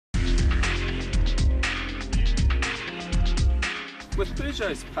With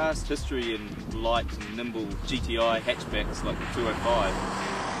Peugeot's past history in light and nimble GTI hatchbacks like the 205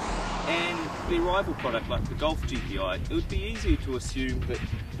 and their rival product like the Golf GTI, it would be easier to assume that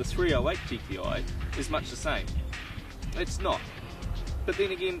the 308 GTI is much the same. It's not. But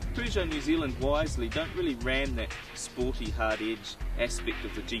then again, Peugeot New Zealand wisely don't really ram that sporty hard edge aspect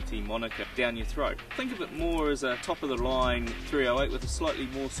of the GT moniker down your throat. Think of it more as a top of the line 308 with a slightly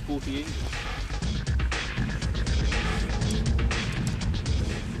more sporty engine.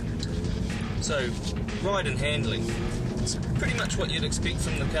 So, ride and handling, it's pretty much what you'd expect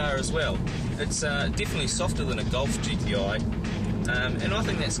from the car as well. It's definitely softer than a Golf GTI, and I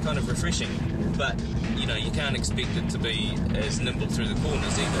think that's kind of refreshing, but you know, you can't expect it to be as nimble through the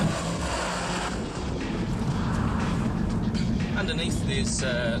corners either. Underneath there's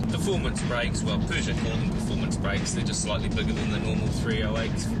performance brakes. Well, Peugeot call them performance brakes, they're just slightly bigger than the normal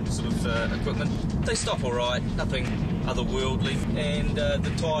 308 sort of equipment. They stop alright, nothing otherworldly, and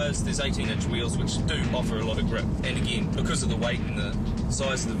the tyres, there's 18-inch wheels which do offer a lot of grip, and again, because of the weight and the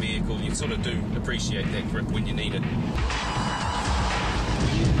size of the vehicle, you sort of do appreciate that grip when you need it.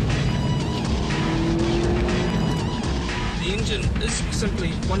 The engine is simply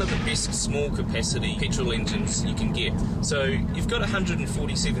one of the best small capacity petrol engines you can get. So you've got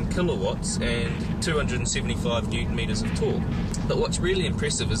 147 kilowatts and 275 newton meters of torque. But what's really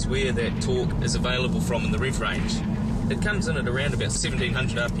impressive is where that torque is available from in the rev range. It comes in at around about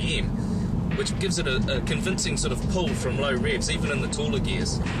 1700 RPM, which gives it a convincing sort of pull from low revs, even in the taller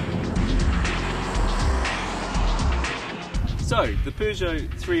gears. So, the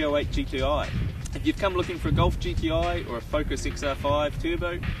Peugeot 308 GTI. If you've come looking for a Golf GTI or a Focus XR5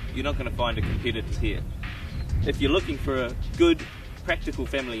 Turbo, you're not going to find a competitor here. If you're looking for a good, practical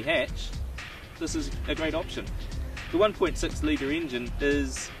family hatch, this is a great option. The 1.6 litre engine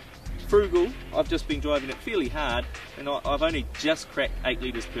is frugal. I've just been driving it fairly hard, and I've only just cracked 8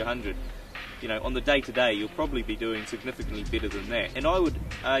 litres per 100. You know, on the day-to-day, you'll probably be doing significantly better than that. And I would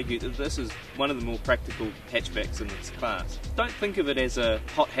argue that this is one of the more practical hatchbacks in its class. Don't think of it as a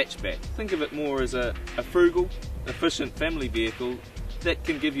hot hatchback. Think of it more as a frugal, efficient family vehicle that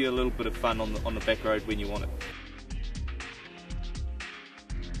can give you a little bit of fun on the back road when you want it.